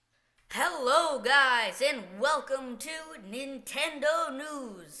Hello, guys, and welcome to Nintendo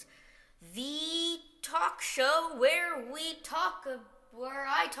News, the talk show where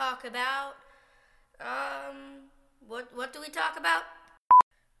I talk about, what do we talk about?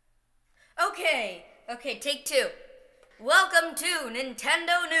 Okay, take two. Welcome to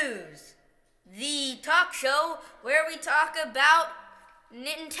Nintendo News, the talk show where we talk about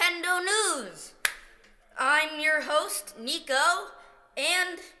Nintendo News. I'm your host, Nico,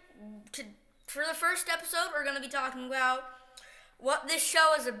 and for the first episode, we're going to be talking about what this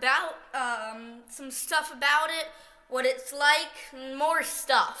show is about, some stuff about it, what it's like, more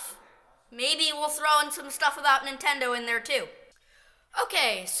stuff. Maybe we'll throw in some stuff about Nintendo in there too.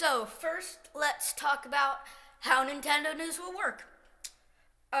 Okay, so first, let's talk about how Nintendo News will work.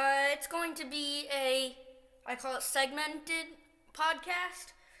 It's going to be I call it segmented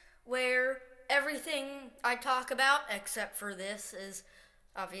podcast, where everything I talk about, except for this, is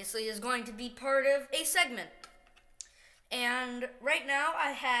going to be part of a segment. And right now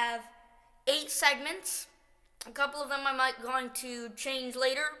I have 8 segments. A couple of them I might going to change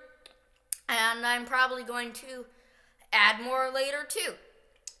later, and I'm probably going to add more later too.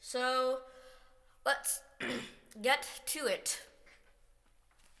 So let's get to it.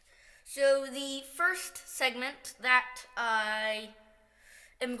 So the first segment that I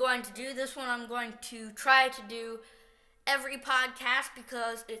am going to do, this one I'm going to try to do every podcast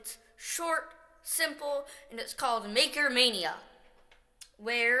because it's short, simple, and it's called Maker Mania,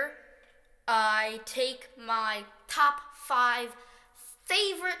 where I take my top 5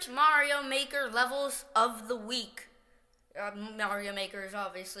 favorite Mario Maker levels of the week. Mario Maker is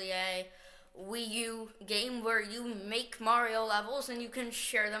obviously a Wii U game where you make Mario levels and you can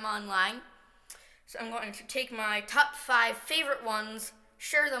share them online. So I'm going to take my top 5 favorite ones,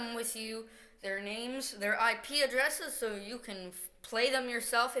 share them with you, their names, their IP addresses, so you can play them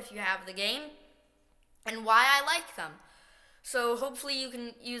yourself if you have the game, and why I like them. So hopefully you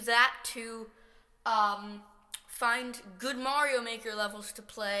can use that to find good Mario Maker levels to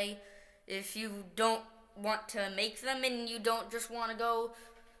play if you don't want to make them and you don't just want to go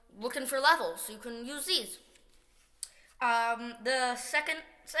looking for levels. You can use these. The second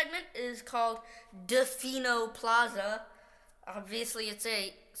segment is called Delfino Plaza. Obviously, it's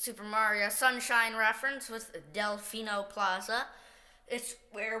a Super Mario Sunshine reference with Delfino Plaza. It's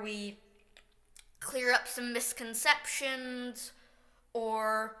where we clear up some misconceptions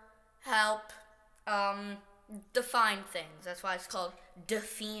or help define things. That's why it's called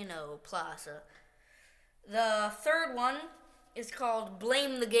Delfino Plaza. The third one is called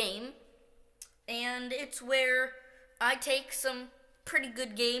Blame the Game, and it's where I take some pretty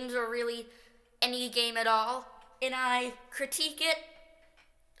good games, or really any game at all, and I critique it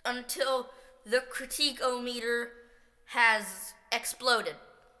until the critique-o-meter has exploded.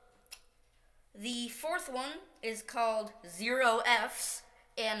 The fourth one is called Zero Fs,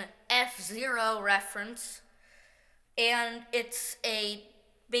 an F-Zero reference, and it's a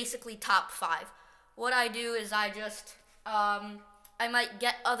basically top 5. What I do is I just, I might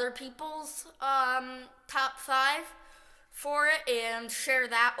get other people's top 5 for it and share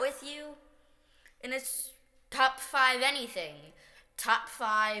that with you, and it's top 5 anything. Top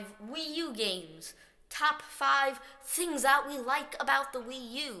 5 Wii U games. Top 5 things that we like about the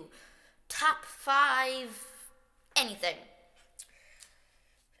Wii U. Top 5 anything.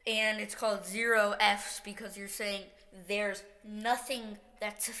 And it's called Zero Fs because you're saying there's nothing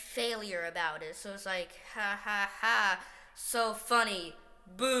that's a failure about it. So it's like, ha ha ha, so funny.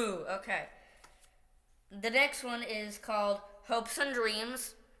 Boo. Okay. The next one is called Hopes and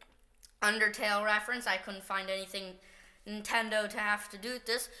Dreams. Undertale reference. I couldn't find anything Nintendo to have to do with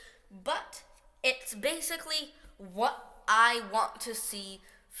this, but it's basically what I want to see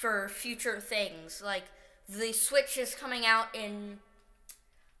for future things. Like, the Switch is coming out in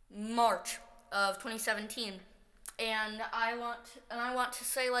March of 2017, and I want to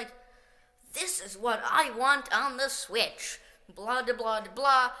say, like, this is what I want on the Switch. Blah, blah, blah,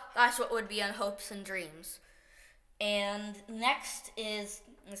 blah. That's what would be on Hopes and Dreams. And next is,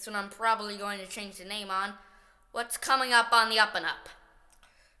 this one I'm probably going to change the name on, what's coming up on the Up and Up,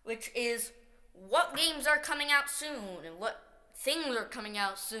 which is what games are coming out soon and what things are coming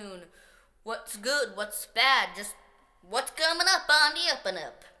out soon, what's good, what's bad, just what's coming up on the Up and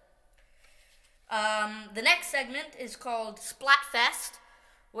Up. The next segment is called Splatfest,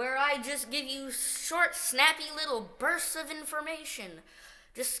 where I just give you short, snappy little bursts of information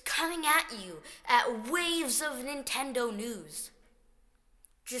just coming at you at waves of Nintendo news.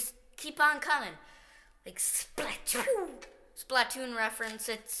 Just keep on coming. Like Splatoon reference.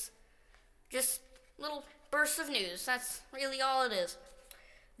 It's just little bursts of news. That's really all it is.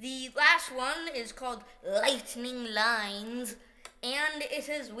 The last one is called Lightning Lines, and it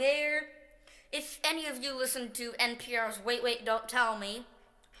is where, if any of you listen to NPR's Wait, Wait, Don't Tell Me,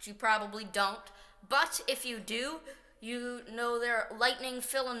 which you probably don't, but if you do, you know their lightning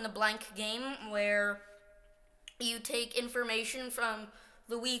fill-in-the-blank game where you take information from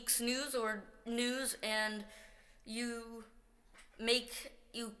the week's news and you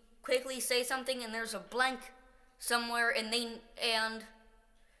quickly say something and there's a blank somewhere and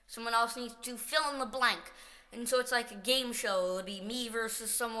someone else needs to fill in the blank. And so it's like a game show. It would be me versus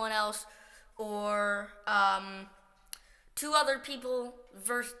someone else or two other people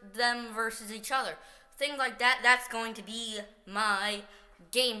versus each other. Things like that. That's going to be my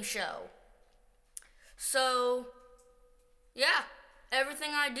game show. So, yeah, everything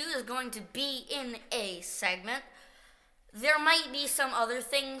I do is going to be in a segment. There might be some other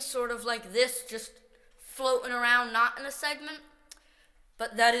things sort of like this just floating around not in a segment,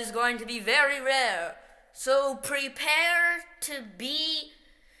 but that is going to be very rare. So prepare to be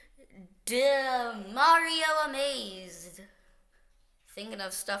Mario amazed. Thinking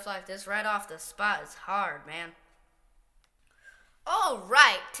of stuff like this right off the spot is hard, man.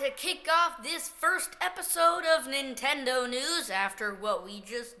 Alright, to kick off this first episode of Nintendo News after what we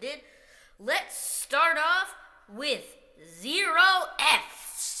just did, let's start off with Zero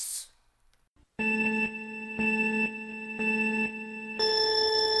F's.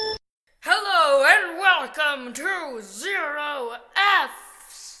 Hello and welcome to Zero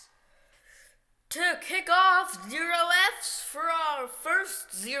F's. To kick off Zero F's for our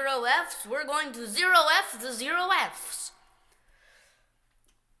first Zero F's, we're going to Zero F the Zero F's.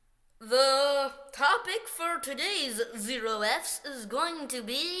 The topic for today's Zero F's is going to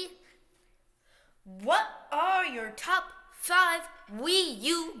be, what are your top 5 Wii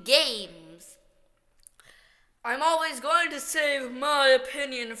U games? I'm always going to save my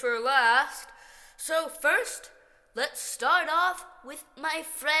opinion for last, so first, let's start off with my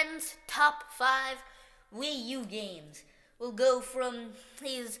friend's top 5 Wii U games. We'll go from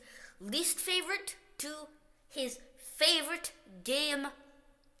his least favorite to his favorite game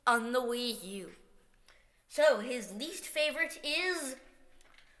on the Wii U. So, his least favorite is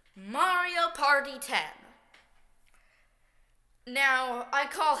Mario Party 10. Now, I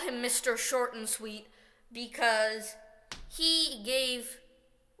call him Mr. Short and Sweet because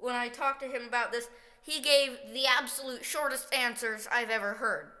when I talked to him about this, he gave the absolute shortest answers I've ever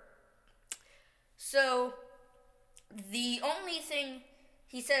heard. So, the only thing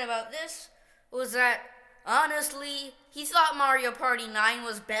he said about this was that, honestly, he thought Mario Party 9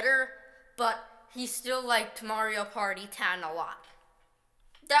 was better, but he still liked Mario Party 10 a lot.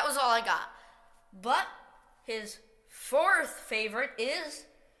 That was all I got. But his fourth favorite is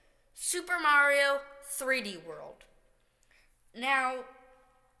Super Mario 3D World. Now,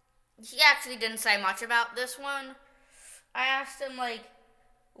 he actually didn't say much about this one. I asked him,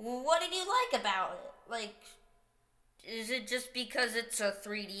 what did you like about it? Is it just because it's a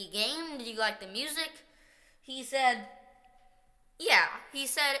 3D game? Did you like the music? He said, yeah. He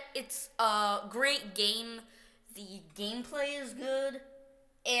said it's a great game. The gameplay is good.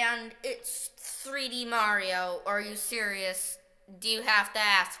 And it's 3D Mario. Are you serious? Do you have to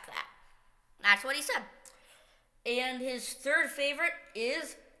ask that? That's what he said. And his third favorite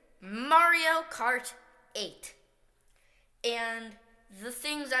is Mario Kart 8. And the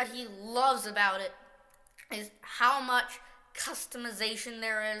things that he loves about it is how much customization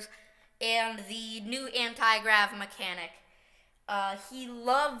there is and the new anti-grav mechanic. He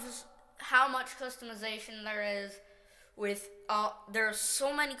loves how much customization there is with, there's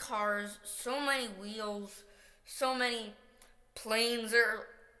so many cars, so many wheels, so many planes, there are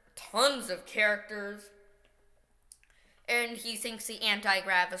tons of characters, and he thinks the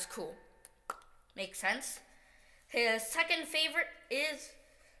anti-grav is cool. Makes sense. His second favorite is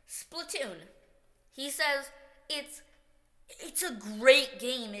Splatoon. He says it's a great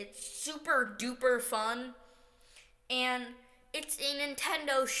game. It's super duper fun, and it's a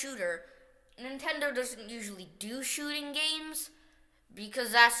Nintendo shooter. Nintendo doesn't usually do shooting games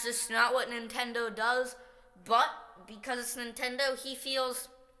because that's just not what Nintendo does, but because it's Nintendo, he feels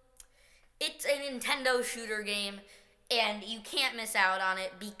it's a Nintendo shooter game and you can't miss out on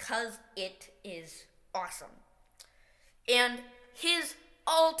it because it is awesome. And his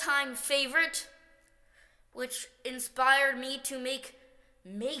all-time favorite, which inspired me to make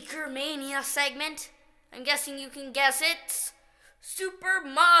Maker Mania segment, I'm guessing you can guess it's Super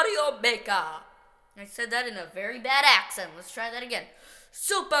Mario Maker. I said that in a very bad accent. Let's try that again.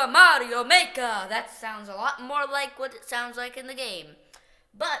 Super Mario Maker. That sounds a lot more like what it sounds like in the game.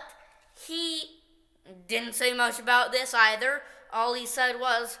 But he didn't say much about this either. all he said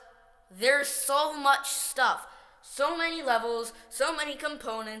was, there's so much stuff, so many levels, so many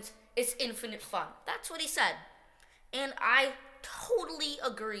components, it's infinite fun. That's what he said. And I totally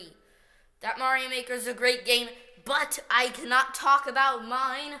agree that Mario Maker is a great game, but I cannot talk about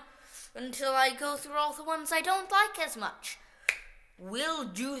mine until I go through all the ones I don't like as much. We'll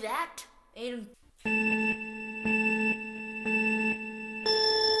do that in...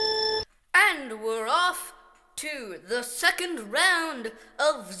 And we're off to the second round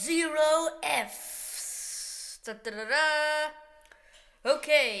of Zero Fs. Da-da-da-da.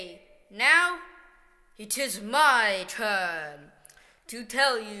 Okay, now it is my turn to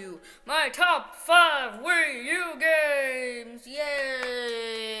tell you my top 5 Wii U games.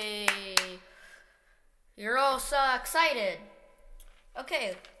 Yay! You're all so excited.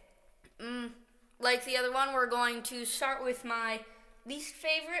 Okay, like the other one, we're going to start with my least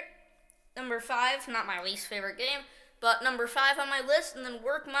favorite, number 5, not my least favorite game, but number 5 on my list, and then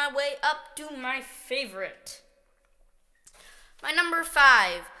work my way up to my favorite. My number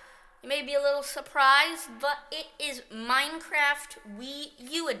 5, you may be a little surprised, but it is Minecraft Wii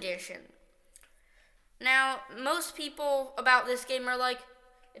U Edition. Now, most people about this game are like,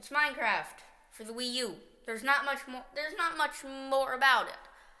 it's Minecraft for the Wii U. There's not much more about it.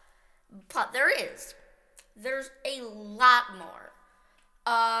 But there is. There's a lot more.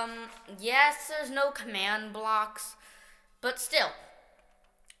 Yes, there's no command blocks, but still,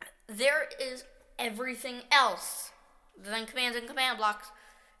 there is everything else than commands and command blocks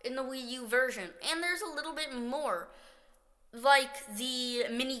in the Wii U version. And there's a little bit more. Like the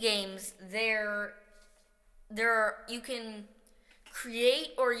mini games, there you can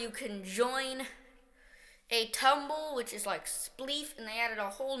create or you can join a tumble, which is like Spleef, and they added a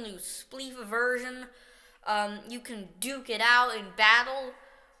whole new Spleef version. You can duke it out in battle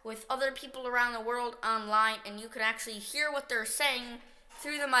with other people around the world online, and you can actually hear what they're saying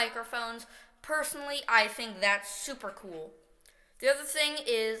through the microphones. Personally, I think that's super cool. The other thing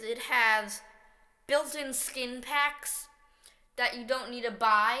is it has built-in skin packs that you don't need to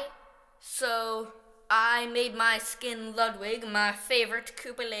buy. So I made my skin Ludwig, my favorite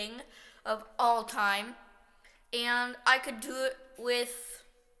Koopaling of all time. And I could do it with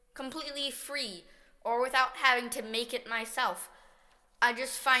completely free or without having to make it myself. I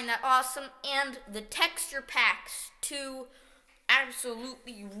just find that awesome. And the texture packs too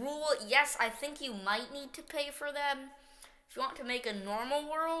absolutely rule. Yes, I think you might need to pay for them if you want to make a normal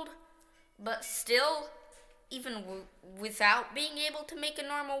world, but still, even without being able to make a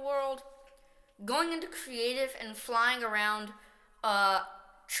normal world, going into creative and flying around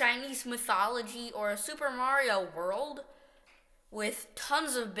Chinese mythology or a Super Mario World with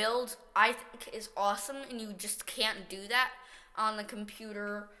tons of builds, I think is awesome, and you just can't do that on the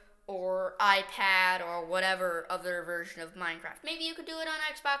computer or iPad or whatever other version of Minecraft. Maybe you could do it on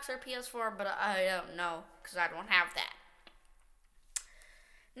Xbox or PS4, but I don't know, because I don't have that.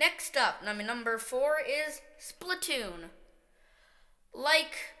 Next up, number 4 is Splatoon.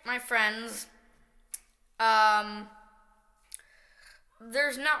 Like my friends, there's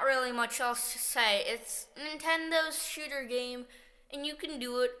not really much else to say. It's Nintendo's shooter game, and you can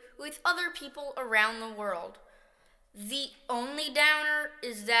do it with other people around the world. The only downer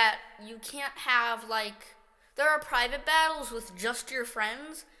is that you can't have, there are private battles with just your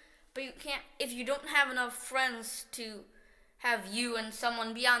friends, but you can't, if you don't have enough friends to have you and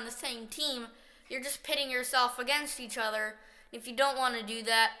someone be on the same team, you're just pitting yourself against each other. If you don't want to do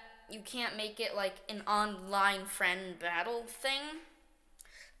that, you can't make it like an online friend battle thing.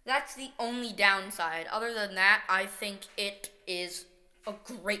 That's the only downside. Other than that, I think it is a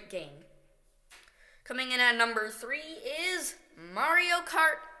great game. Coming in at number 3 is Mario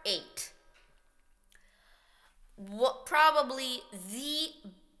Kart 8. Probably the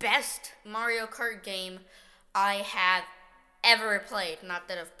best Mario Kart game I have ever played. Not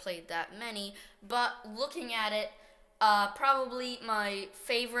that I've played that many, but looking at it, probably my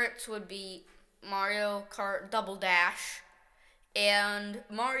favorites would be Mario Kart Double Dash and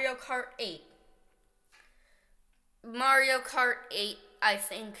Mario Kart 8. Mario Kart 8, I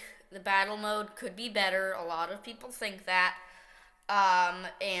think the battle mode could be better. A lot of people think that.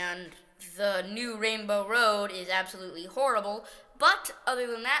 And the new Rainbow Road is absolutely horrible. But other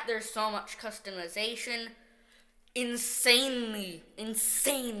than that, there's so much customization. Insanely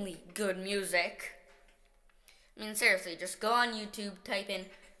good music. I mean, seriously, just go on YouTube, type in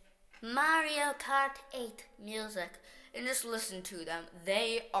Mario Kart 8 music, and just listen to them.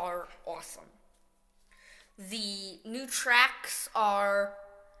 They are awesome. The new tracks are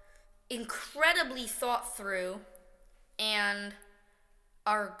incredibly thought through and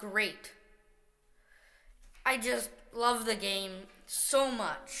are great. love the game so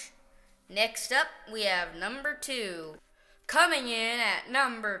much. Next up, we have number 2. Coming in at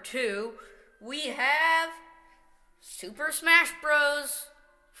number 2, we have Super Smash Bros.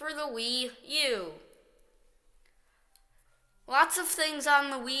 For the Wii U. Lots of things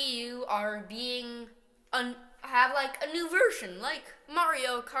on the Wii U are have like a new version, like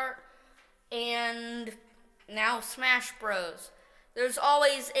Mario Kart and now Smash Bros. There's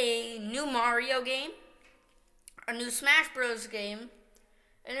always a new Mario game, a new Smash Bros. Game,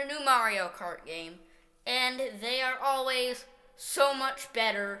 and a new Mario Kart game. And they are always so much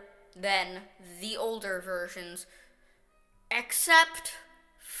better than the older versions, except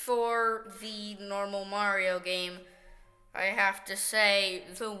for the normal Mario game. I have to say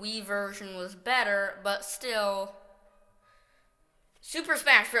the Wii version was better, but still, Super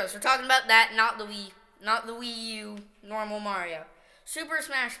Smash Bros. We're talking about that, not the Wii U normal Mario. Super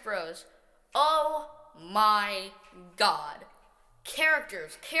Smash Bros. Oh my god.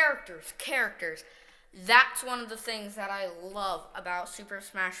 Characters. That's one of the things that I love about Super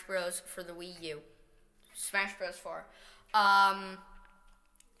Smash Bros. For the Wii U. Smash Bros. 4.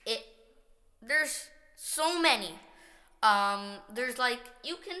 There's so many. There's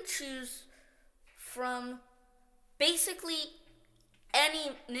you can choose from basically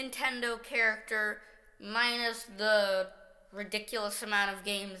any Nintendo character minus the ridiculous amount of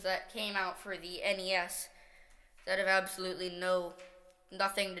games that came out for the NES that have absolutely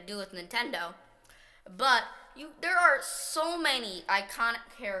nothing to do with Nintendo. But there are so many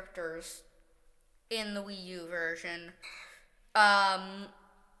iconic characters in the Wii U version.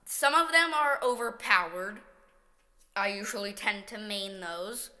 Some of them are overpowered. I usually tend to main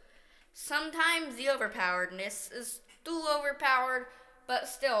those. Sometimes the overpoweredness is too overpowered, but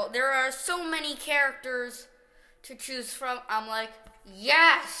still, there are so many characters to choose from. I'm like,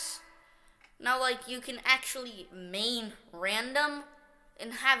 yes! Now, you can actually main random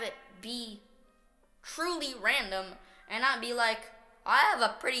and have it be truly random and not be like, I have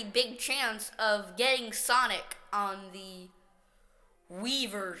a pretty big chance of getting Sonic on the Wii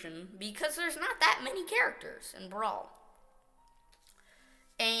version because there's not that many characters in Brawl.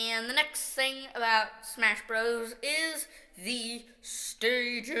 And the next thing about Smash Bros. Is the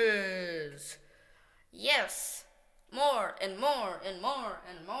stages. Yes, more and more and more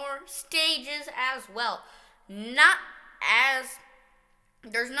and more stages as well.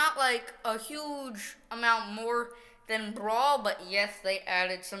 There's not a huge amount more than Brawl, but yes, they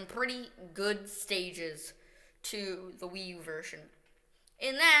added some pretty good stages to the Wii U version.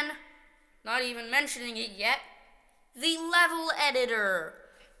 And then, not even mentioning it yet, the level editor.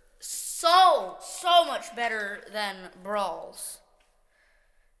 So much better than Brawl's.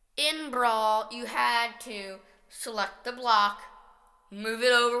 In Brawl, you had to select the block, move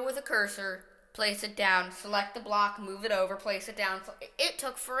it over with a cursor, place it down, select the block, move it over, place it down. It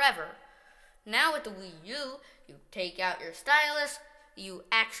took forever. Now with the Wii U, you take out your stylus, you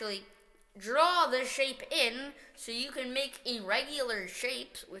actually draw the shape in so you can make irregular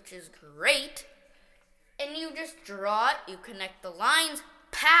shapes, which is great. And you just draw it, you connect the lines,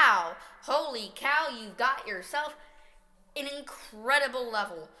 pow! Holy cow, you've got yourself an incredible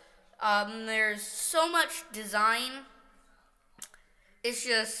level. There's so much design. It's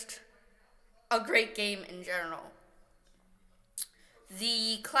just a great game in general.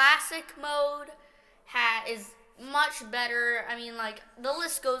 The classic mode is much better. I mean, the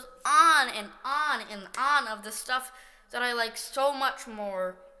list goes on and on and on of the stuff that I like so much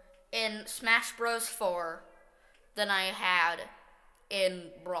more in Smash Bros. 4 than I had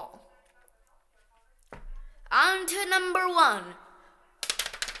in Brawl. On to number 1.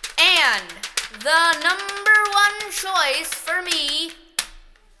 And the number 1 choice for me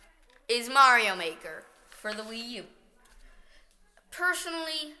is Mario Maker for the Wii U.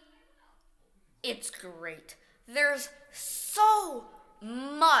 Personally, it's great. There's so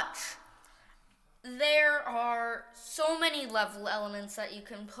much. There are so many level elements that you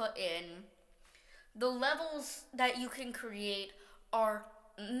can put in. The levels that you can create are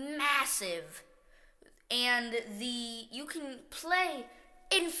massive. And you can play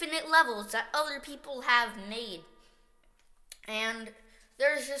infinite levels that other people have made. And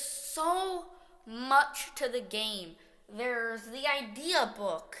there's just so much to the game. There's the idea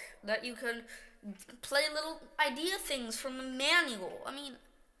book that you can play little idea things from the manual. I mean,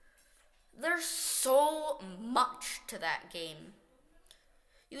 there's so much to that game.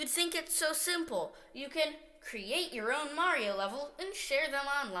 You would think it's so simple. You can create your own Mario level and share them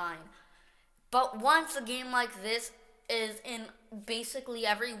online. But once a game like this is in basically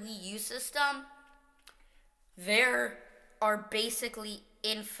every Wii U system, there are basically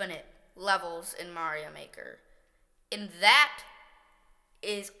infinite levels in Mario Maker. And that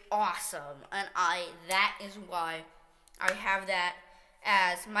is awesome. And that is why I have that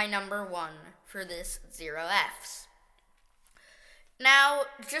as my number 1 for this Zero Fs. Now,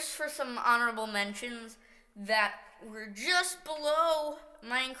 just for some honorable mentions that were just below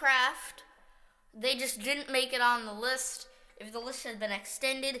Minecraft, they just didn't make it on the list. If the list had been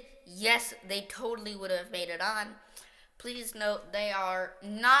extended, yes, they totally would have made it on. Please note they are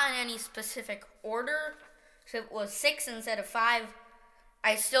not in any specific order. So if it was 6 instead of 5,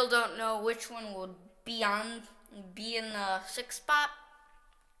 I still don't know which one would be in the 6th spot.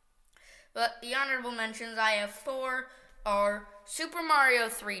 But the honorable mentions I have 4 are Super Mario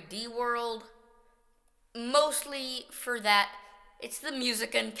 3D World. Mostly for that, it's the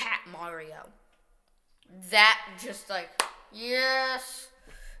music and Cat Mario. That just yes,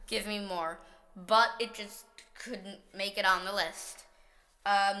 give me more. But it just couldn't make it on the list.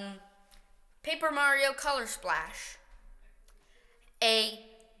 Paper Mario Color Splash. A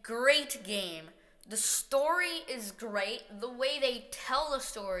great game. The story is great. The way they tell the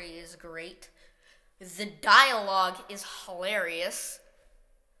story is great. The dialogue is hilarious.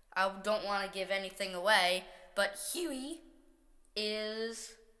 I don't want to give anything away, but Huey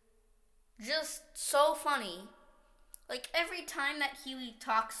is just so funny. Every time that Huey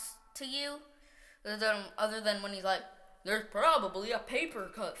talks to you, other than when he's like, there's probably a paper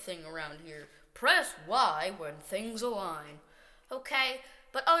cut thing around here. Press Y when things align. Okay,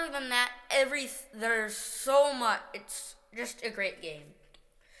 but other than that, there's so much. It's just a great game.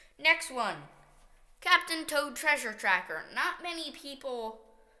 Next one, Captain Toad Treasure Tracker. Not many people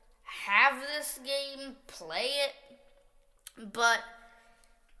have this game, play it, but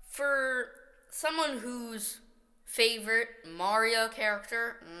for someone whose favorite Mario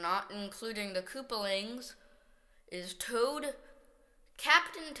character, not including the Koopalings, is Toad,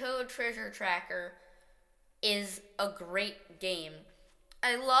 Captain Toad Treasure Tracker is a great game.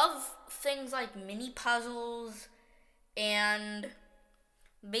 I love things like mini puzzles and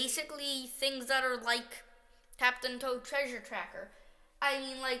basically things that are like Captain Toad Treasure Tracker. I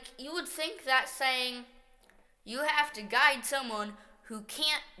mean, you would think that saying you have to guide someone who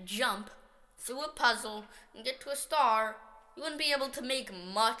can't jump through a puzzle and get to a star, you wouldn't be able to make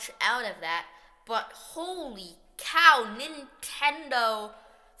much out of that. But holy cow, Nintendo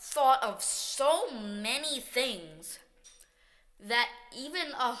thought of so many things that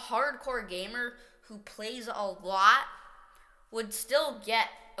even a hardcore gamer who plays a lot would still get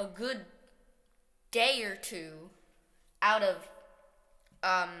a good day or two out of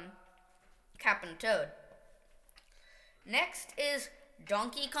Captain Toad. Next is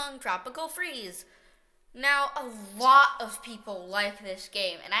Donkey Kong Tropical Freeze. Now, a lot of people like this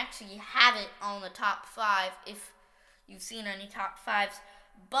game and actually have it on the top 5 if you've seen any top 5s.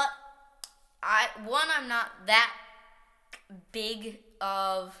 But I'm not that big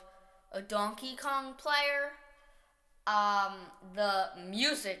of a Donkey Kong player. The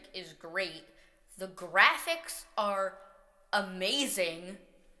music is great. The graphics are amazing.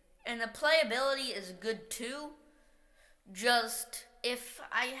 And the playability is good too. Just, if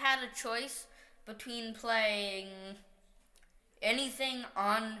I had a choice between playing anything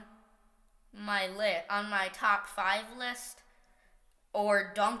on my top 5 list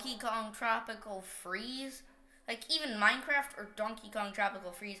or Donkey Kong Tropical Freeze, even Minecraft or Donkey Kong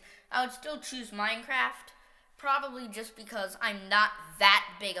Tropical Freeze, I would still choose Minecraft, probably just because I'm not that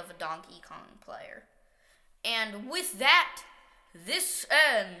big of a Donkey Kong player. And with that, this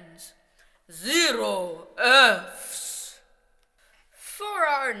ends Zero Fs. For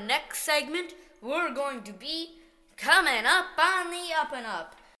our next segment, we're going to be coming up on the up and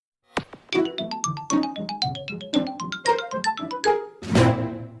up.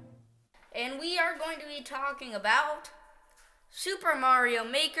 And we are going to be talking about Super Mario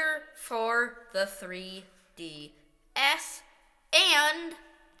Maker for the 3DS and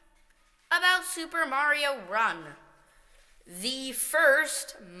about Super Mario Run, the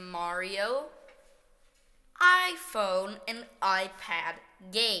first Mario iPhone and iPad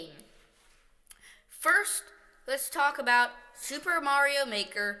game. First, let's talk about Super Mario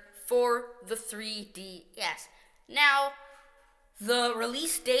Maker for the 3DS. Now, the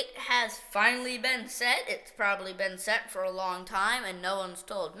release date has finally been set. It's probably been set for a long time and no one's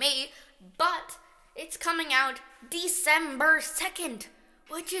told me, but it's coming out December 2nd,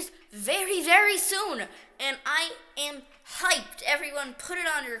 which is very, very soon. And I am hyped. Everyone put it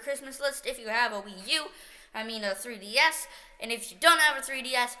on your Christmas list if you have a Wii U, a 3DS. And if you don't have a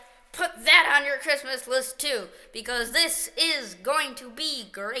 3DS, put that on your Christmas list too, because this is going to be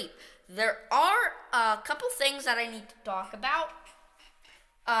great. There are a couple things that I need to talk about.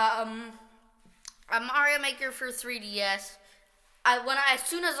 a Mario Maker for 3DS. As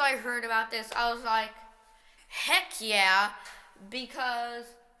soon as I heard about this, I was like, heck yeah, because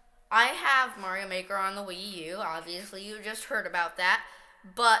I have Mario Maker on the Wii U. Obviously, you just heard about that.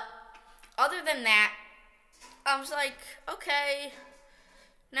 But other than that, I was like, okay,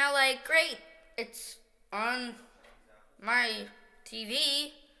 now great, it's on my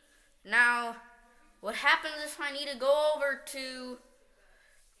TV. Now, what happens if I need to go over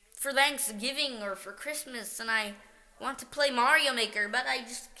for Thanksgiving or for Christmas and I want to play Mario Maker, but I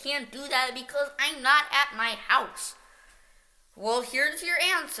just can't do that because I'm not at my house? Well, here's your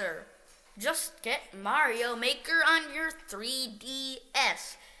answer. Just get Mario Maker on your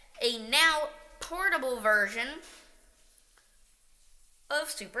 3DS, a now portable version of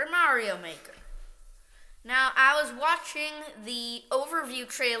Super Mario Maker. Now, I was watching the overview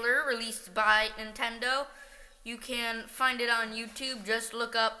trailer released by Nintendo. You can find it on YouTube. Just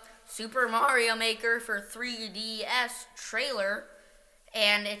look up Super Mario Maker for 3DS trailer,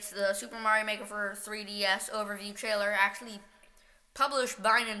 and it's the Super Mario Maker for 3DS overview trailer, actually published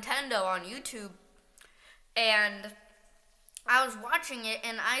by Nintendo on YouTube. And I was watching it,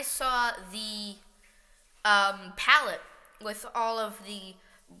 and I saw the palette with all of the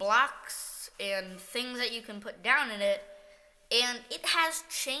blocks and things that you can put down in it, and it has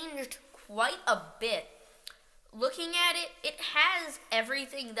changed quite a bit. Looking at it, it has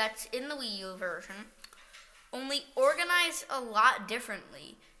everything that's in the Wii U version, only organized a lot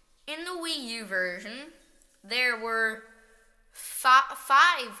differently. In the Wii U version, there were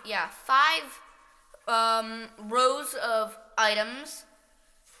five rows of items,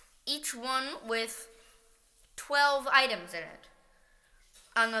 each one with 12 items in it.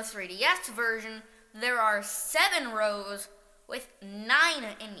 On the 3DS version, there are 7 rows with 9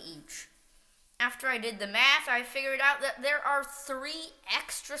 in each. After I did the math, I figured out that there are 3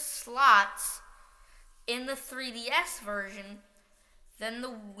 extra slots in the 3DS version than the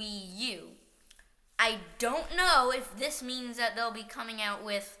Wii U. I don't know if this means that they'll be coming out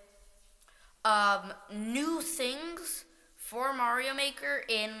with new things for Mario Maker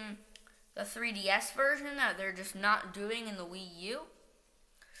in the 3DS version that they're just not doing in the Wii U.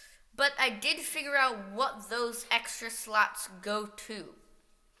 But I did figure out what those extra slots go to.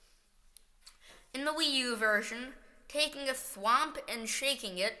 In the Wii U version, taking a thwomp and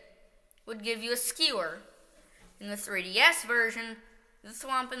shaking it would give you a skewer. In the 3DS version, the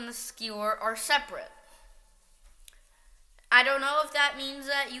thwomp and the skewer are separate. I don't know if that means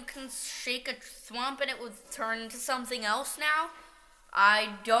that you can shake a thwomp and it would turn into something else now.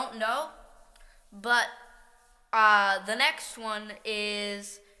 I don't know. But the next one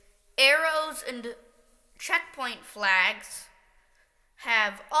is arrows and checkpoint flags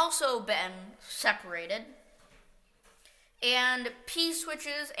have also been separated, and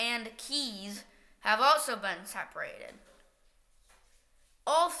P-switches and keys have also been separated.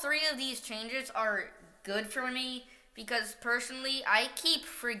 All 3 of these changes are good for me because personally I keep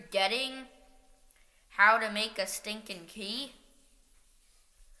forgetting how to make a stinking key,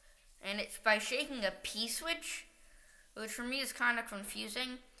 and it's by shaking a P-switch, which for me is kind of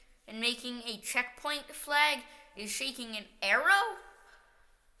confusing, and making a checkpoint flag is shaking an arrow.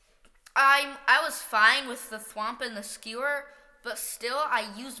 I was fine with the thwomp and the skewer, but still I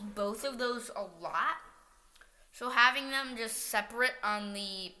use both of those a lot. So having them just separate on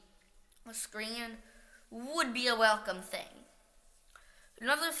the screen would be a welcome thing.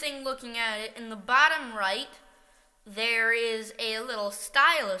 Another thing, looking at it, in the bottom right, there is a little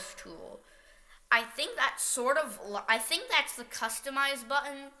stylus tool. I think that's the customize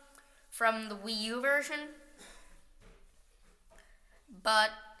button from the Wii U version, but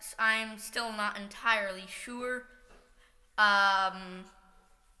I'm still not entirely sure. The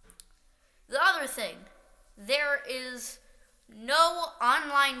other thing, there is no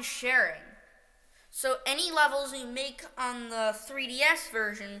online sharing. So any levels you make on the 3DS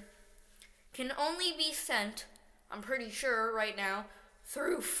version can only be sent, I'm pretty sure right now,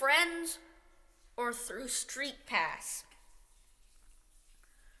 through friends or through Street Pass.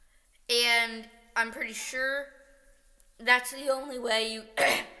 And I'm pretty sure that's the only way you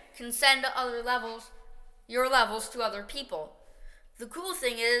can send your levels to other people. The cool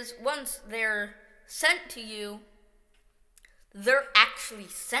thing is, once they're sent to you, they're actually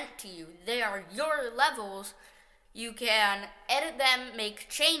sent to you. They are your levels. You can edit them, make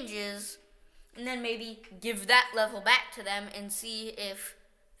changes, and then maybe give that level back to them and see if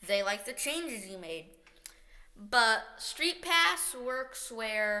they like the changes you made. But Street Pass works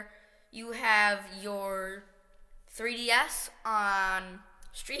where you have your 3DS on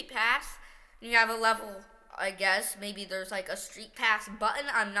Street Pass, and you have a level, I guess. Maybe there's a Street Pass button,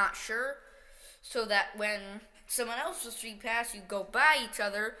 I'm not sure. so that when someone else's street pass, you go by each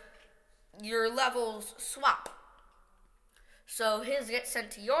other, your levels swap. So his gets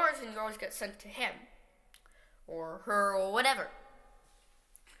sent to yours and yours get sent to him or her or whatever.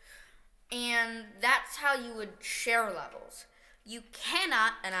 And that's how you would share levels. You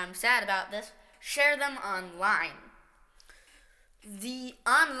cannot, and I'm sad about this, share them online. The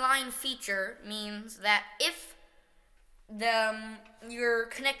online feature means that if you're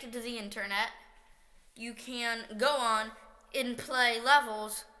connected to the internet, you can go on and play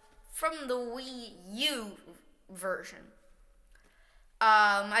levels from the Wii U version.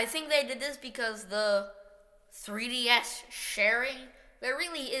 I think they did this because the 3DS sharing, there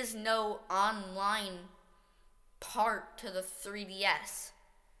really is no online part to the 3DS.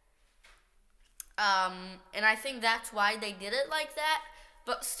 And I think that's why they did it like that.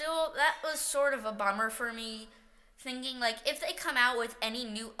 But still, that was sort of a bummer for me, thinking like if they come out with any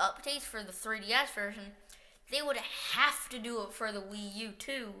new updates for the 3DS version, they would have to do it for the Wii U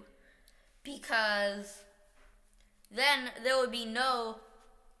too, because then there would be no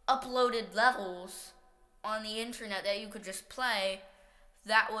uploaded levels on the internet that you could just play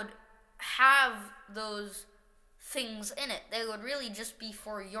that would have those things in it. They would really just be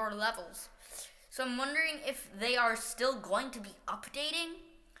for your levels. So I'm wondering if they are still going to be updating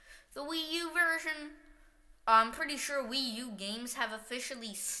the Wii U version. I'm pretty sure Wii U games have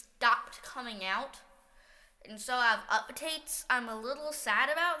officially stopped coming out, and so have updates. I'm a little sad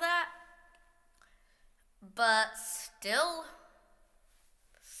about that, but still,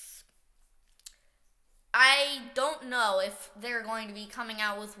 I don't know if they're going to be coming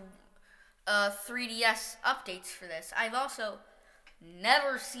out with 3DS updates for this. I've also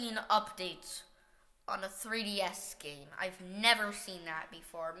never seen updates on a 3DS game. I've never seen that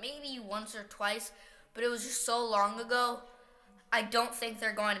before. Maybe once or twice, but it was just so long ago, I don't think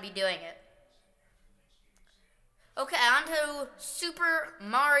they're going to be doing it. Okay, on to Super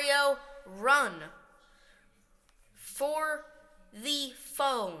Mario Run for the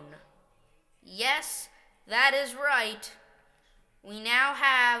phone. Yes, that is right. We now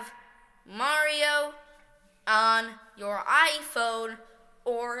have Mario on your iPhone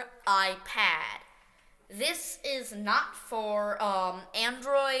or iPad. This is not for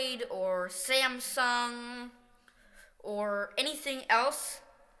Android or Samsung or anything else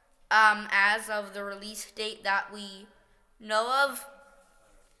as of the release date that we know of.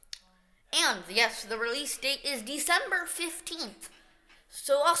 And yes, the release date is December 15th.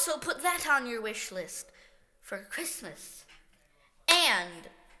 So also put that on your wish list for Christmas. And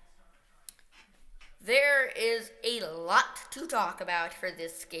there is a lot to talk about for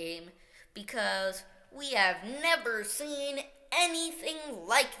this game because we have never seen anything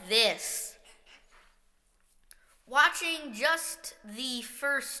like this. Watching just the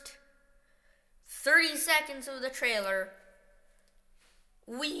first 30 seconds of the trailer,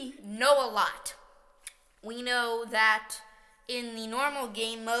 we know a lot. We know that in the normal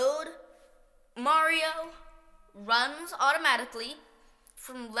game mode, Mario runs automatically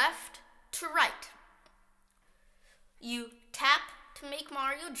from left to right. You tap to make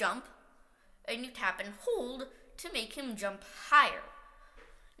Mario jump, and you tap and hold to make him jump higher.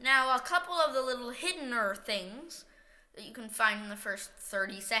 Now, a couple of the little hiddener things that you can find in the first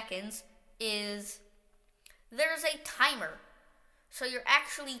 30 seconds is there's a timer. So you're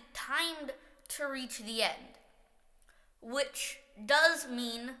actually timed to reach the end, which does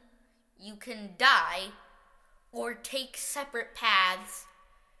mean you can die or take separate paths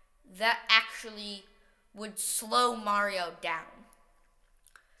that actually would slow Mario down.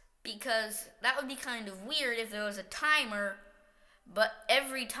 Because that would be kind of weird if there was a timer, but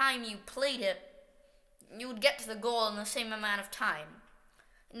every time you played it, you would get to the goal in the same amount of time.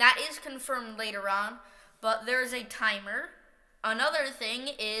 And that is confirmed later on, but there's a timer. Another thing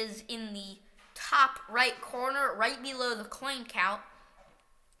is in the top right corner, right below the coin count,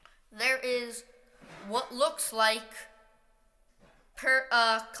 there is what looks like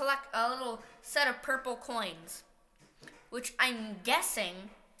collect a little set of purple coins, which I'm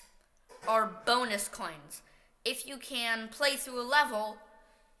guessing are bonus coins. If you can play through a level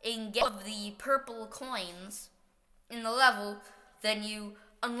and get the purple coins in the level, then you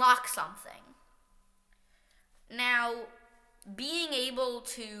unlock something. Now, being able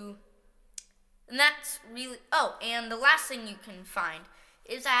to, and that's really, and the last thing you can find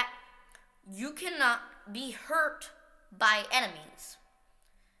is that you cannot be hurt by enemies.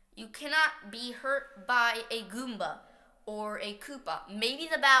 You cannot be hurt by a Goomba or a Koopa. Maybe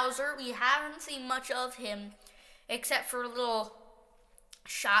the Bowser, we haven't seen much of him except for a little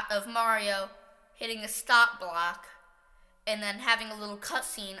shot of Mario hitting a stop block and then having a little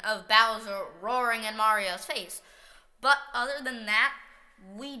cutscene of Bowser roaring in Mario's face. But other than that,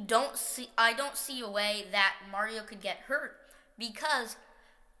 I don't see a way that Mario could get hurt, because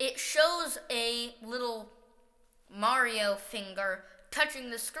it shows a little Mario finger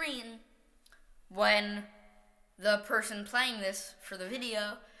touching the screen when the person playing this for the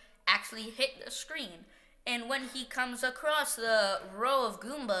video actually hit the screen. And when he comes across the row of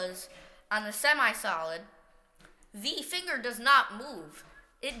Goombas on the semi-solid, the finger does not move.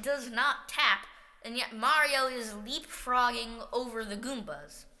 It does not tap, and yet Mario is leapfrogging over the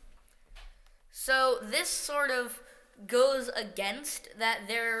Goombas. So this sort of goes against that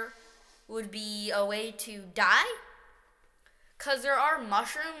there would be a way to die. Because there are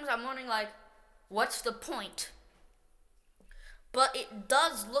mushrooms, I'm wondering, like, what's the point? But it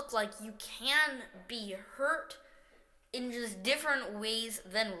does look like you can be hurt in just different ways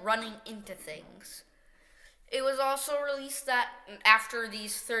than running into things. It was also released that after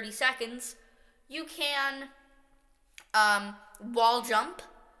these 30 seconds, you can wall jump,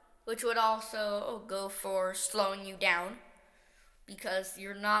 which would also go for slowing you down because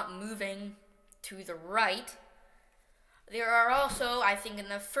you're not moving to the right. There are also, I think in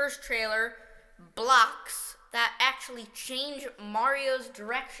the first trailer, blocks that actually change Mario's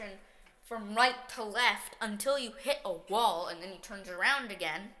direction from right to left until you hit a wall and then he turns around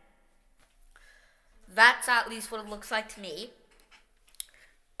again. That's at least what it looks like to me.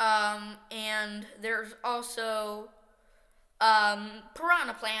 And there's also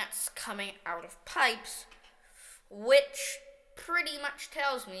piranha plants coming out of pipes, which pretty much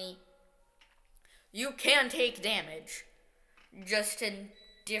tells me you can take damage, just in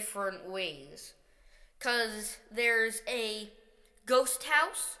different ways. Because there's a ghost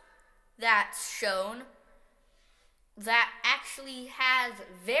house that's shown that actually has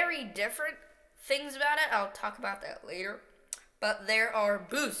very different things about it. I'll talk about that later. But there are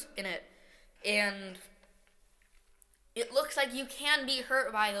boos in it, and it looks like you can be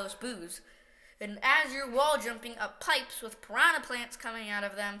hurt by those boos. And as you're wall jumping up pipes with piranha plants coming out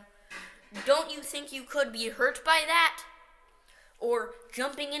of them, don't you think you could be hurt by that? Or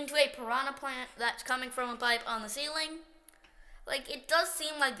jumping into a piranha plant that's coming from a pipe on the ceiling? Like, it does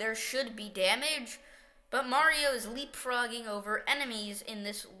seem like there should be damage, but Mario is leapfrogging over enemies in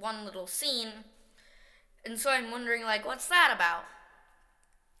this one little scene. And so I'm wondering, like, what's that about?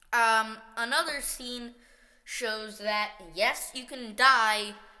 Another scene shows that, yes, you can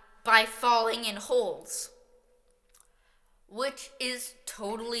die by falling in holes, which is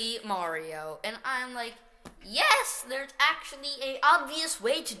totally Mario. And I'm like, yes, there's actually an obvious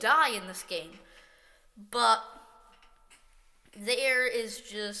way to die in this game. But there's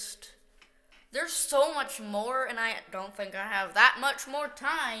so much more, and I don't think I have that much more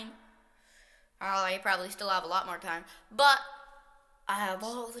time. I probably still have a lot more time, but I have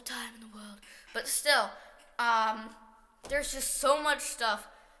all the time in the world. But still, there's just so much stuff,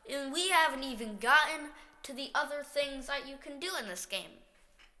 and we haven't even gotten to the other things that you can do in this game.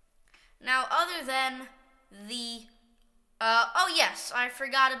 Now, other than the, oh yes, I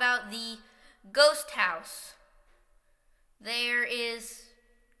forgot about the ghost house. There is,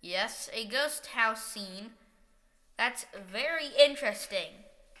 yes, a ghost house scene that's very interesting.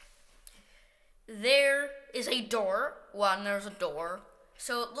 There is a door. There's a door.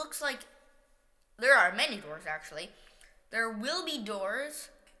 So it looks like there are many doors, actually. There will be doors.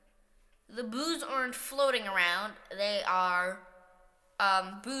 The boos aren't floating around. They are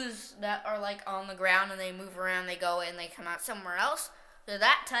boos that are like on the ground and they move around, they go in, they come out somewhere else. They're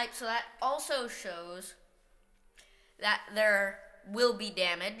that type, so that also shows that there will be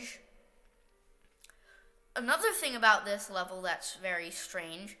damage. Another thing about this level that's very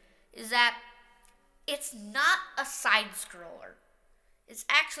strange is that it's not a side scroller. It's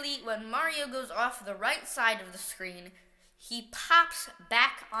actually when Mario goes off the right side of the screen, he pops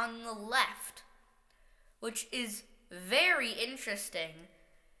back on the left, which is very interesting.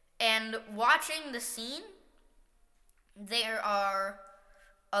 And watching the scene, there are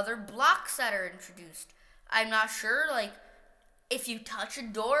other blocks that are introduced. I'm not sure, like, if you touch a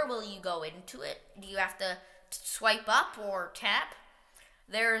door, will you go into it? Do you have to swipe up or tap?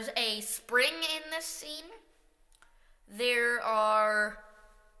 There's a spring in this scene. There are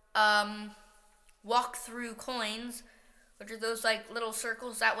walk-through coins, which are those like little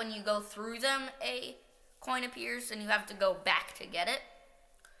circles that when you go through them, a coin appears and you have to go back to get it.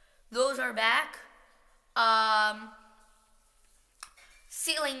 Those are back.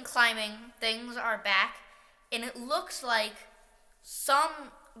 Ceiling climbing things are back, and it looks like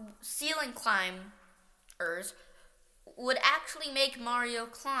some ceiling climbers would actually make Mario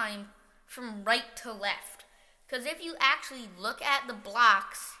climb from right to left, Because if you actually look at the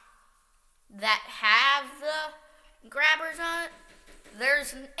blocks that have the grabbers on it,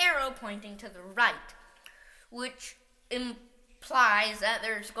 there's an arrow pointing to the right, which implies that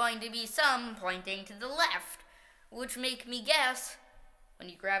there's going to be some pointing to the left, which make me guess when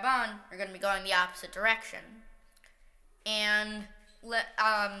you grab on, you're going to be going the opposite direction. And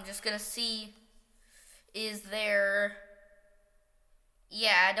I'm just going to see, is there...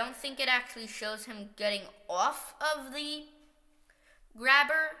 Yeah, I don't think it actually shows him getting off of the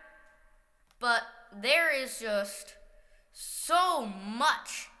grabber, but there is just so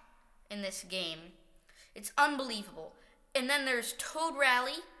much in this game. It's unbelievable. And then there's Toad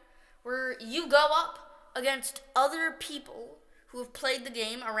Rally, where you go up against other people who have played the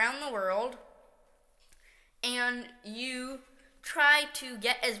game around the world, and you try to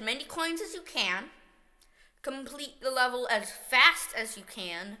get as many coins as you can, complete the level as fast as you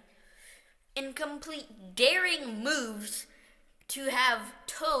can, and complete daring moves to have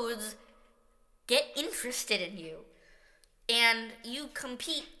Toads get interested in you. And you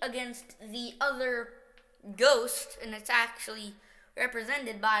compete against the other ghost, and it's actually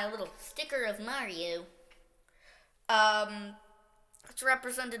represented by a little sticker of Mario. It's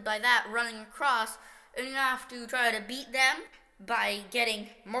represented by that running across, and you have to try to beat them by getting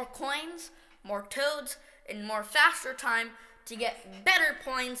more coins, more Toads, and more faster time to get better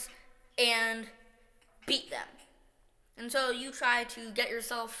points and beat them. And so you try to get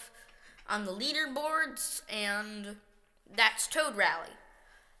yourself on the leaderboards, and that's Toad Rally.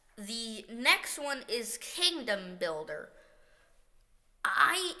 The next one is Kingdom Builder.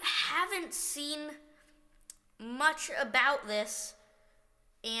 I haven't seen much about this,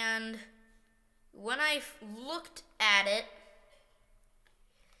 and when I looked at it,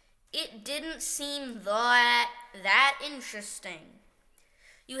 it didn't seem that interesting.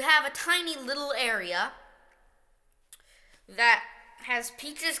 You have a tiny little area that has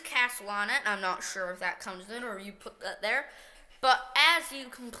Peach's castle on it. I'm not sure if that comes in or you put that there. But as you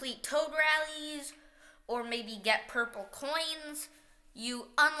complete Toad Rallies or maybe get purple coins, you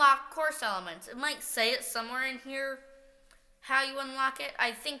unlock course elements. It might say it somewhere in here how you unlock it.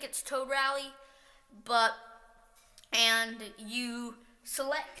 I think it's Toad Rally. And you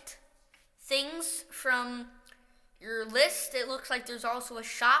select things from your list. It looks like there's also a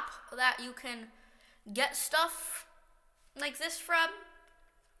shop that you can get stuff like this from.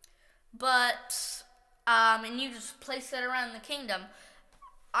 And you just place it around the kingdom.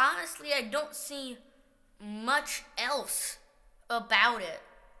 Honestly, I don't see much else about it.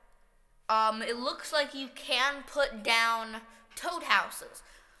 It looks like you can put down toad houses.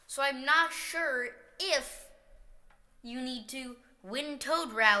 So I'm not sure if you need to win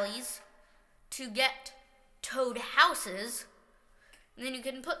Toad Rallies to get Toad Houses. And then you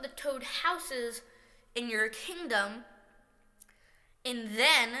can put the Toad Houses in your kingdom, and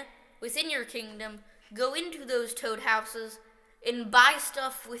then within your kingdom go into those Toad Houses and buy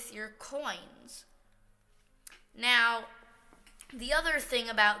stuff with your coins. Now, the other thing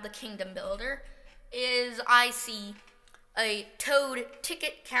about the Kingdom Builder is I see a Toad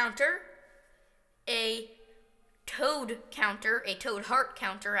ticket counter, a Toad counter, a Toad heart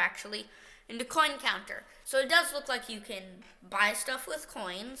counter actually, and a coin counter. So it does look like you can buy stuff with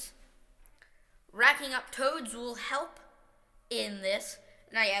coins. Racking up Toads will help in this,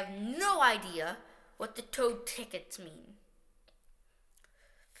 and I have no idea what the Toad tickets mean.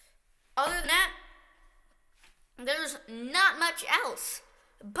 Other than that, there's not much else.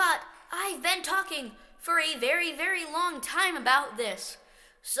 But I've been talking for a very, very long time about this.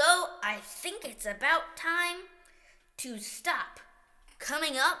 So I think it's about time to stop.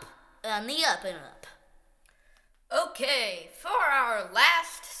 Coming up on the Up and Up. Okay, for our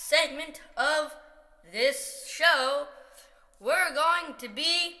last segment of this show, we're going to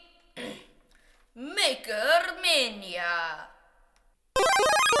be Maker Mania.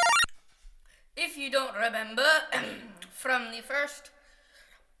 If you don't remember from the first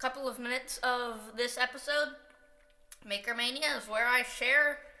couple of minutes of this episode, Maker Mania is where I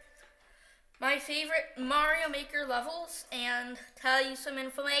share my favorite Mario Maker levels and tell you some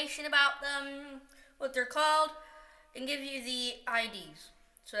information about them, what they're called, and give you the IDs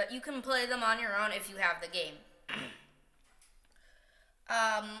so that you can play them on your own if you have the game.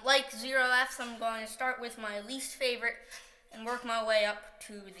 Like Zero F's, I'm going to start with my least favorite and work my way up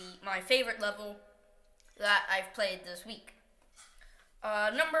to my favorite level that I've played this week.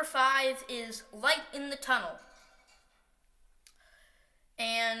 Number 5 is Light in the Tunnel.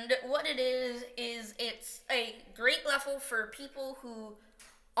 And what it is it's a great level for people who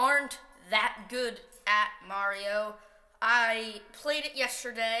aren't that good at Mario. I played it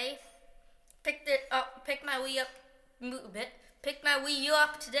yesterday, picked my Wii U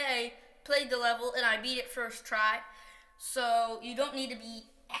up today, played the level, and I beat it first try. So you don't need to be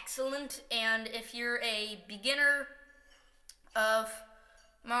excellent, and if you're a beginner of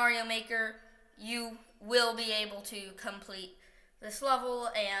Mario Maker, you will be able to complete this level,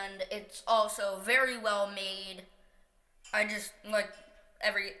 and it's also very well made. I just like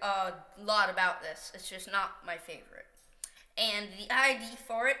every lot about this. It's just not my favorite. And the ID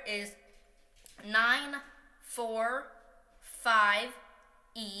for it is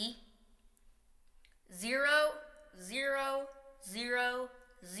 945E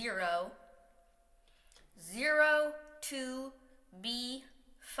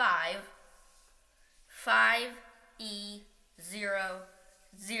 000002B5 5E00.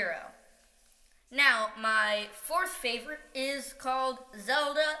 Now, my fourth favorite is called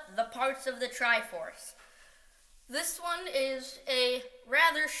Zelda: The Parts of the Triforce. This one is a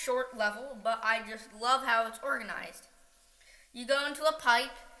rather short level, but I just love how it's organized. You go into a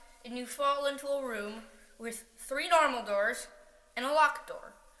pipe, and you fall into a room with 3 normal doors and a locked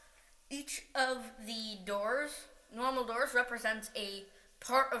door. Each of the normal doors, represents a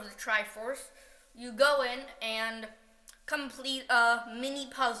part of the Triforce. You go in and complete a mini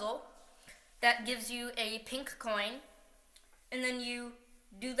puzzle that gives you a pink coin, and then you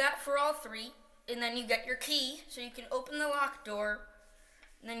do that for all 3, and then you get your key so you can open the locked door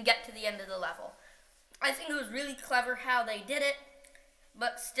and then get to the end of the level. I think it was really clever how they did it,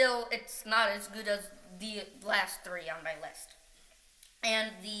 but still it's not as good as the last 3 on my list.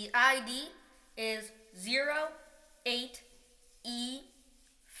 And the ID is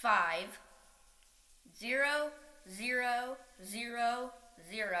 08E5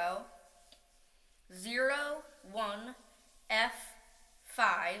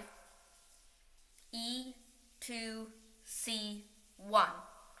 000001F5 E2C1.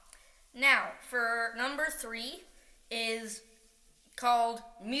 Now, for number 3 is called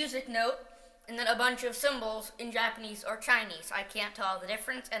Music Note, and then a bunch of symbols in Japanese or Chinese. I can't tell the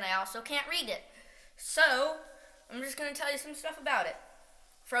difference, and I also can't read it. So, I'm just going to tell you some stuff about it.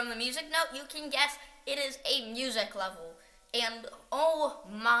 From the music note, you can guess it is a music level. And oh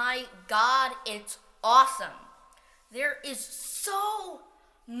my god, it's awesome. There is so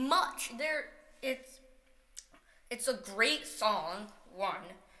much. It's a great song,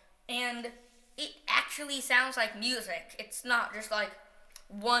 one, and it actually sounds like music. It's not just like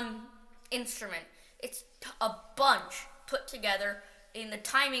one instrument. It's a bunch put together, and the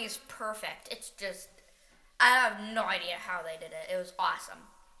timing is perfect. It's just, I have no idea how they did it. It was awesome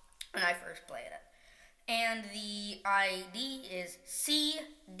when I first played it. And the ID is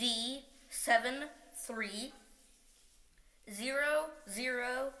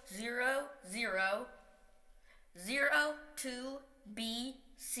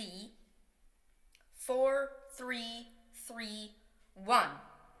 4331.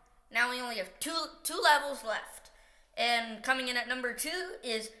 Now we only have two levels left. And coming in at number 2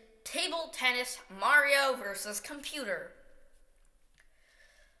 is Table Tennis Mario vs. Computer.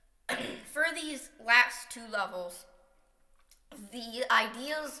 For these last 2 levels, the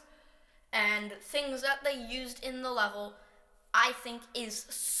ideas and things that they used in the level, I think is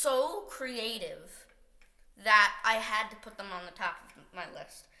so creative that I had to put them on the top of my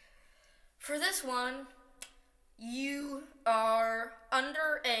list. For this one, you are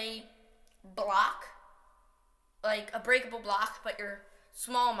under a block, like a breakable block, but you're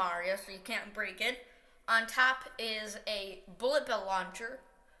small Mario, so you can't break it. On top is a bullet bill launcher,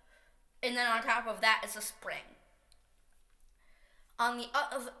 and then on top of that is a spring. On the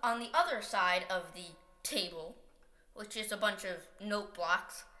other side of the table, which is a bunch of note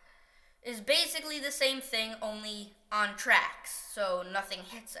blocks, is basically the same thing, only on tracks, so nothing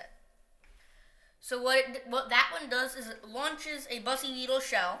hits it. So what that one does is it launches a Buzzy Beetle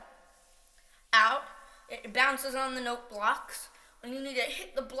shell out. It bounces on the note blocks, and you need to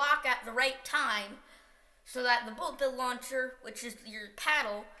hit the block at the right time so that the bullet bill launcher, which is your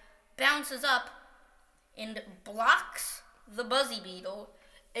paddle, bounces up and blocks the Buzzy Beetle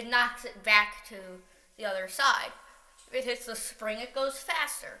and knocks it back to the other side. If it hits the spring, it goes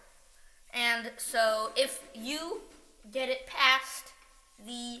faster. And so if you get it past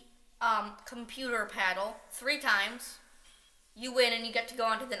the computer paddle 3 times, you win and you get to go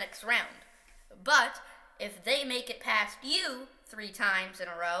on to the next round. But if they make it past you 3 times in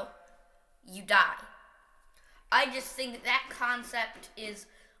a row, you die. I just think that concept is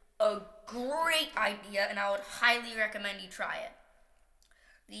a great idea, and I would highly recommend you try it.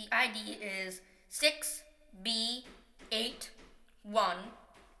 The ID is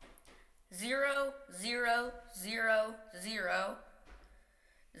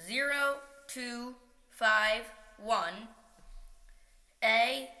 6B81000002 251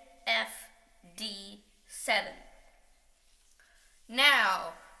 AFD7.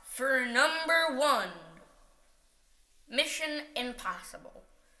 Now, for number 1, Mission Impossible.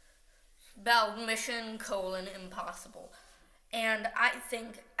 Spelled Mission: Impossible. And I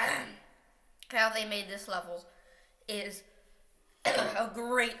think how they made this level is a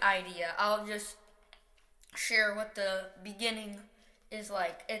great idea. I'll just share what the beginning is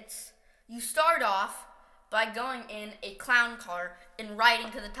like. You start off by going in a clown car and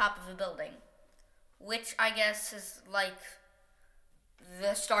riding to the top of a building, which I guess is like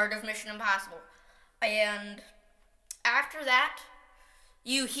the start of Mission Impossible. And after that,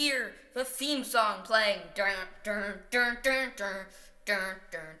 you hear the theme song playing, dun, dun, dun, dun, dun, dun,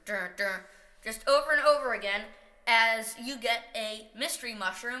 dun, dun, dun, just over and over again, as you get a mystery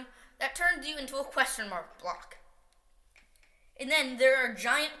mushroom that turns you into a question mark block. And then there are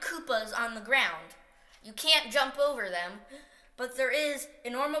giant Koopas on the ground. You can't jump over them, but there is a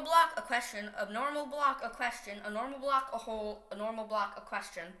normal block, a question, a normal block, a question, a normal block, a hole, a normal block, a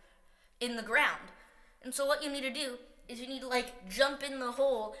question in the ground. And so what you need to do is you need to jump in the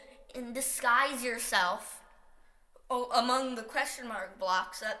hole and disguise yourself among the question mark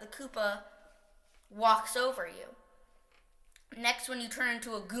blocks so that the Koopa walks over you. Next, when you turn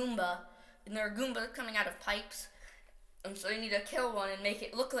into a Goomba, and there are Goombas coming out of pipes, and so you need to kill one and make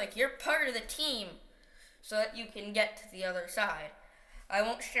it look like you're part of the team so that you can get to the other side. I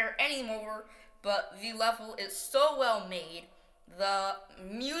won't share any more, but the level is so well made. The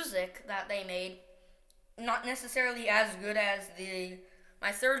music that they made, not necessarily as good as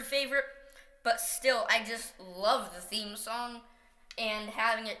my third favorite, but still, I just love the theme song, and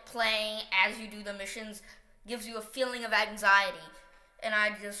having it playing as you do the missions gives you a feeling of anxiety, and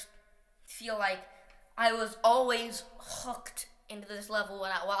I just feel like I was always hooked into this level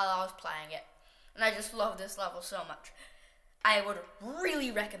while I was playing it, and I just love this level so much. I would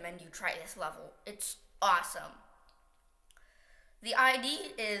really recommend you try this level. It's awesome. The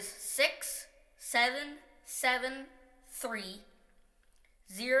ID is 6773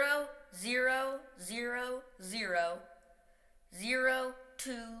 0000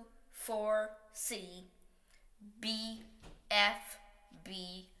 BFBF.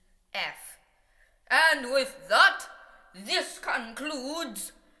 And with that, this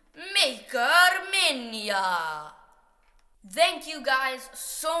concludes Maker Mania. Thank you guys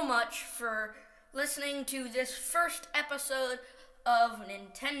so much for listening to this first episode of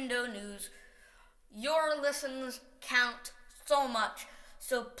Nintendo News. Your listens count so much,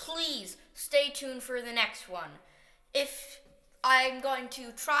 so please stay tuned for the next one. If I'm going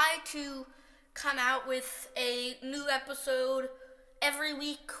to try to come out with a new episode every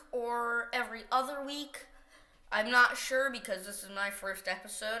week or every other week. I'm not sure because this is my first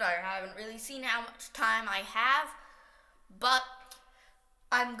episode. I haven't really seen how much time I have, but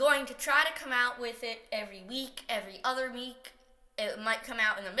I'm going to try to come out with it every week, every other week. It might come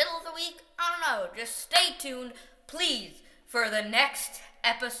out in the middle of the week. I don't know. Just stay tuned, please, for the next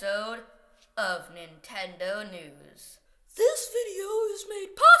episode of Nintendo News. This video is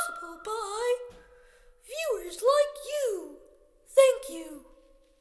made possible by